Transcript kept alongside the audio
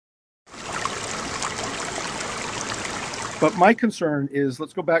But my concern is,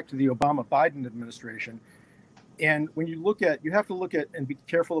 let's go back to the Obama-Biden administration. And when you look at, you have to look at and be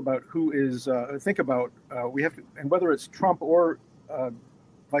careful about who is, think about, we have to, and whether it's Trump or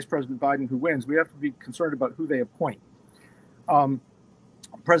Vice President Biden who wins, we have to be concerned about who they appoint.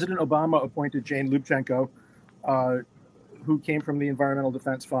 President Obama appointed Jane Lubchenco, who came from the Environmental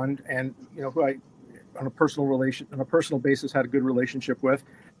Defense Fund, and who I, on a personal basis, had a good relationship with.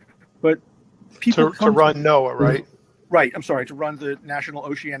 But people to run NOAA, right? Right. I'm sorry, to run the National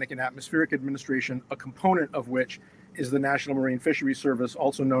Oceanic and Atmospheric Administration, a component of which is the National Marine Fisheries Service,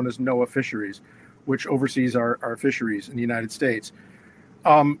 also known as NOAA Fisheries, which oversees our fisheries in the United States.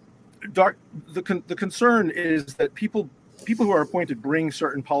 The concern is that people who are appointed bring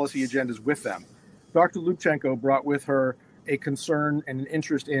certain policy agendas with them. Dr. Lubchenco brought with her a concern and an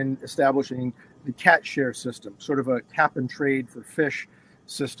interest in establishing the catch share system, sort of a cap and trade for fish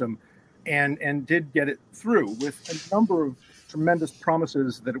system, and did get it through with a number of tremendous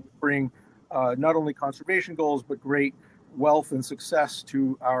promises that it would bring not only conservation goals, but great wealth and success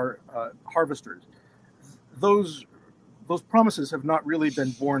to our harvesters. Those promises have not really been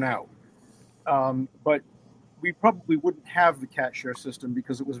borne out. But we probably wouldn't have the catch share system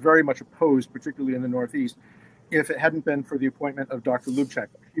because it was very much opposed, particularly in the Northeast, if it hadn't been for the appointment of Dr.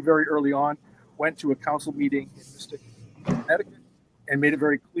 Lubchenco. She very early on went to a council meeting in Mystic, Connecticut, and made it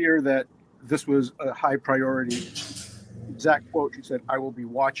very clear that this was a high priority. Exact quote, she said, "I will be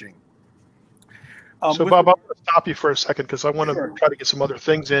watching." So Bob, I'm going to stop you for a second because I want to try to get some other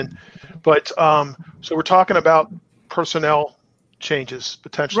things in. But so we're talking about personnel changes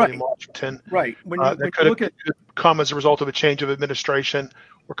potentially in Washington. Right. When that could come as a result of a change of administration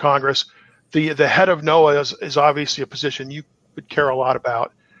or Congress. The head of NOAA is obviously a position you would care a lot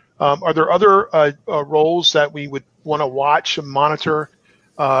about. Are there other roles that we would want to watch and monitor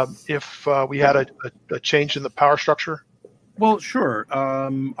if we had a change in the power structure? Well, sure.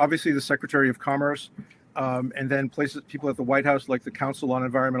 Obviously, the Secretary of Commerce, and then people at the White House, like the Council on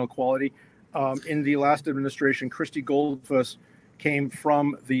Environmental Quality. In the last administration, Christy Goldfuss came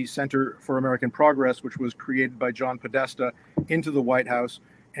from the Center for American Progress, which was created by John Podesta, into the White House,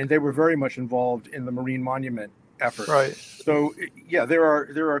 and they were very much involved in the Marine Monument effort. Right. So, yeah, there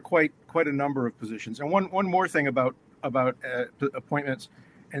are quite a number of positions. And one more thing about appointments,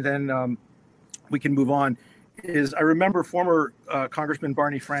 and then we can move on. Is I remember former Congressman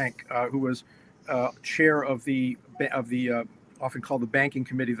Barney Frank, who was chair of the often called the Banking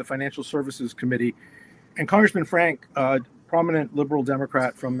Committee, the Financial Services Committee, and Congressman Frank, prominent liberal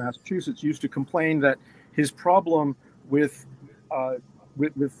Democrat from Massachusetts, used to complain that his problem with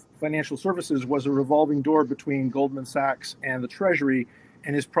financial services was a revolving door between Goldman Sachs and the Treasury,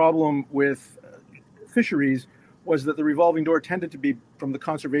 and his problem with fisheries was that the revolving door tended to be from the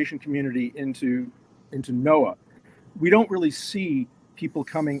conservation community into NOAA. We don't really see people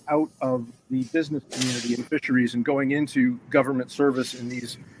coming out of the business community in fisheries and going into government service in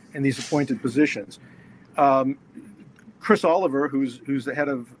these appointed positions. Chris Oliver, who's the head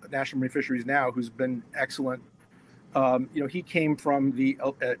of National Marine Fisheries now, who's been excellent. He came from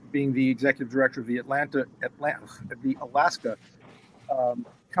being the executive director of the Alaska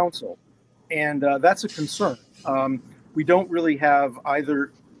Council, and that's a concern. We don't really have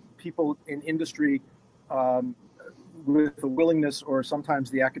either people in industry with the willingness or sometimes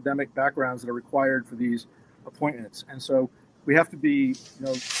the academic backgrounds that are required for these appointments. And so we have to be,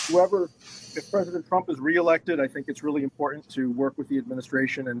 if President Trump is reelected, I think it's really important to work with the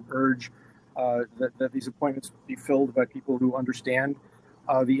administration and urge that these appointments be filled by people who understand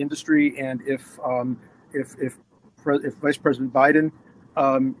the industry. And if Vice President Biden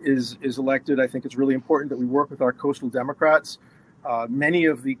is elected, I think it's really important that we work with our coastal Democrats. Many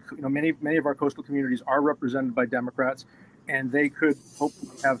of our coastal communities are represented by Democrats, and they could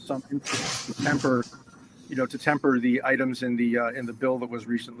hopefully have some influence to temper the items in the bill that was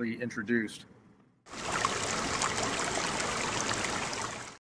recently introduced.